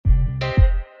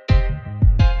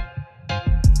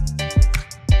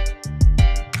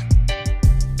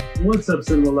What's up,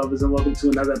 cinema lovers, and welcome to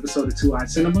another episode of Too High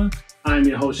Cinema. I'm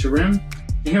your host, SHRIM.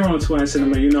 And here on Too High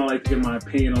Cinema, you know I like to give my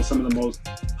opinion on some of the most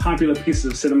popular pieces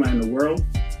of cinema in the world.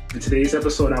 In today's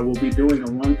episode, I will be doing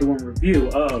a run-through and review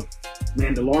of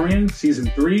Mandalorian Season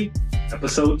 3,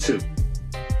 Episode 2.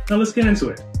 Now let's get into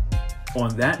it. On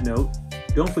that note,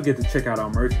 don't forget to check out our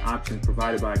merch options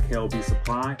provided by KLB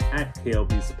Supply at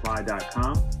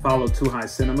klbsupply.com. Follow Too High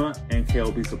Cinema and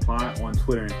KLB Supply on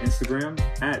Twitter and Instagram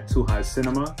at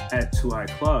toohighcinema, at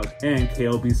toohighclub, and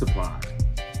KLB Supply.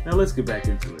 Now let's get back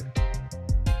into it.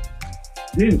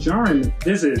 Dindjarin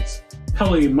visits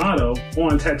Peli Mando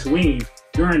on Tatooine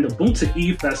during the Bunta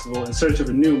Eve Festival in search of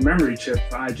a new memory chip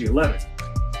for IG-11.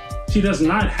 She does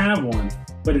not have one,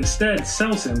 but instead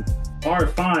sells him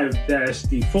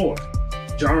R5-D4.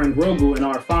 Djarin, Grogu, and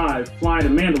R5 fly to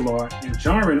Mandalore, and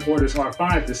Djarin orders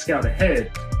R5 to scout ahead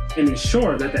and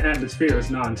ensure that the atmosphere is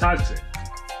non-toxic.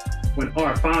 When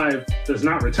R5 does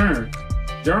not return,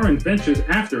 Djarin ventures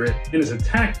after it and is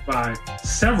attacked by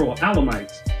several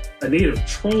Alamites, a native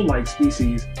troll-like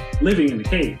species living in the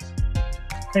caves.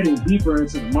 Heading deeper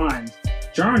into the mines,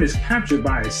 Djarin is captured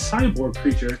by a cyborg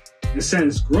creature and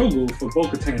sends Grogu for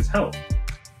Bokatan's help.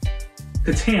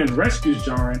 Katan rescues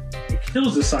Djarin and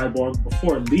kills the cyborg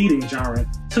before leading Djarin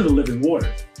to the living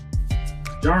waters.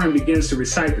 Djarin begins to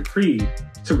recite the creed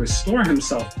to restore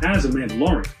himself as a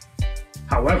Mandalorian.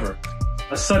 However,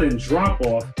 a sudden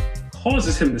drop-off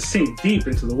causes him to sink deep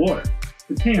into the water.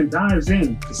 Katan dives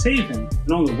in to save him,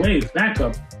 and on the way back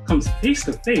up, comes face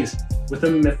to face with a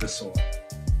mythosaur.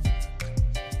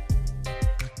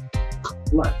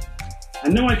 Look, I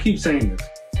know I keep saying this,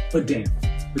 but damn.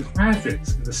 The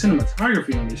graphics and the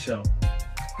cinematography on this show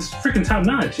is freaking top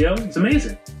notch, yo. It's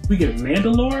amazing. We get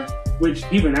Mandalore, which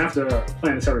even after a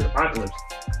planetary apocalypse,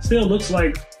 still looks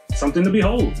like something to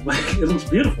behold. Like, it looks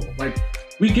beautiful. Like,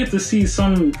 we get to see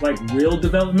some, like, real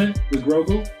development with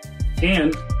Grogu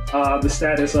and the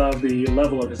status of the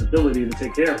level of his ability to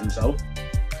take care of himself.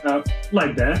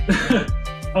 Like that.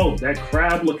 Oh, that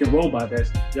crab-looking robot, that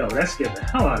scared the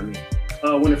hell out of me.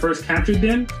 When it first captured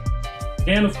Din.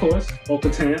 And of course,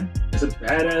 Bokatan is a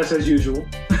badass as usual.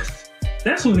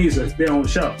 That's who needs their own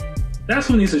show. That's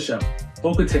who needs a show.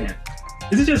 Bokatan.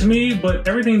 Is it just me, but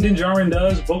everything Dindjarin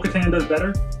does, Bokatan does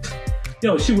better?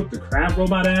 Yo, she whipped the crab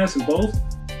robot ass in both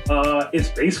its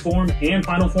base form and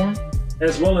final form,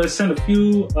 as well as sent a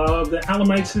few of the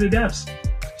Alamites to the depths.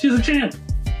 She's a champ.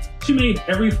 She made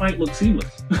every fight look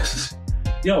seamless.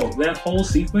 Yo, that whole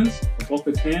sequence of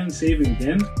Bokatan saving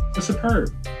Din was superb.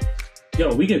 Yo,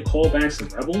 we get callbacks to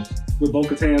Rebels with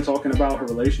Bokatan talking about her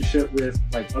relationship with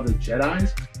like other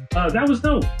Jedis. That was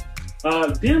dope.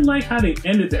 Didn't like how they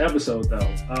ended the episode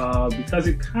though, because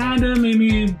it kind of made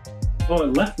me,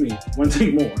 it left me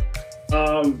wanting more.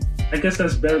 I guess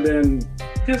that's better than,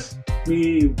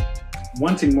 me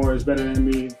wanting more is better than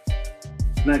me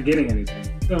not getting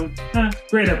anything. So,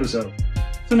 great episode.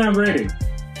 So now grading.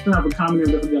 So now for comedy,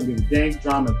 I'm gonna give dank,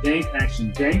 drama dank,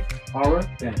 action dank, horror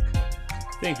dank.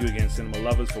 Thank you again, cinema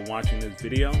lovers, for watching this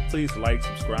video. Please like,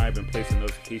 subscribe, and place the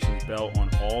notifications bell on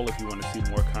all if you want to see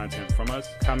more content from us.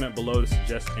 Comment below to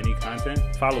suggest any content.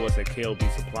 Follow us at KLB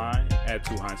Supply, at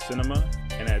Too High Cinema,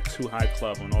 and at Too High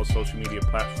Club on all social media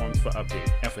platforms for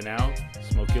updates. And for now,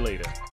 smoke you later.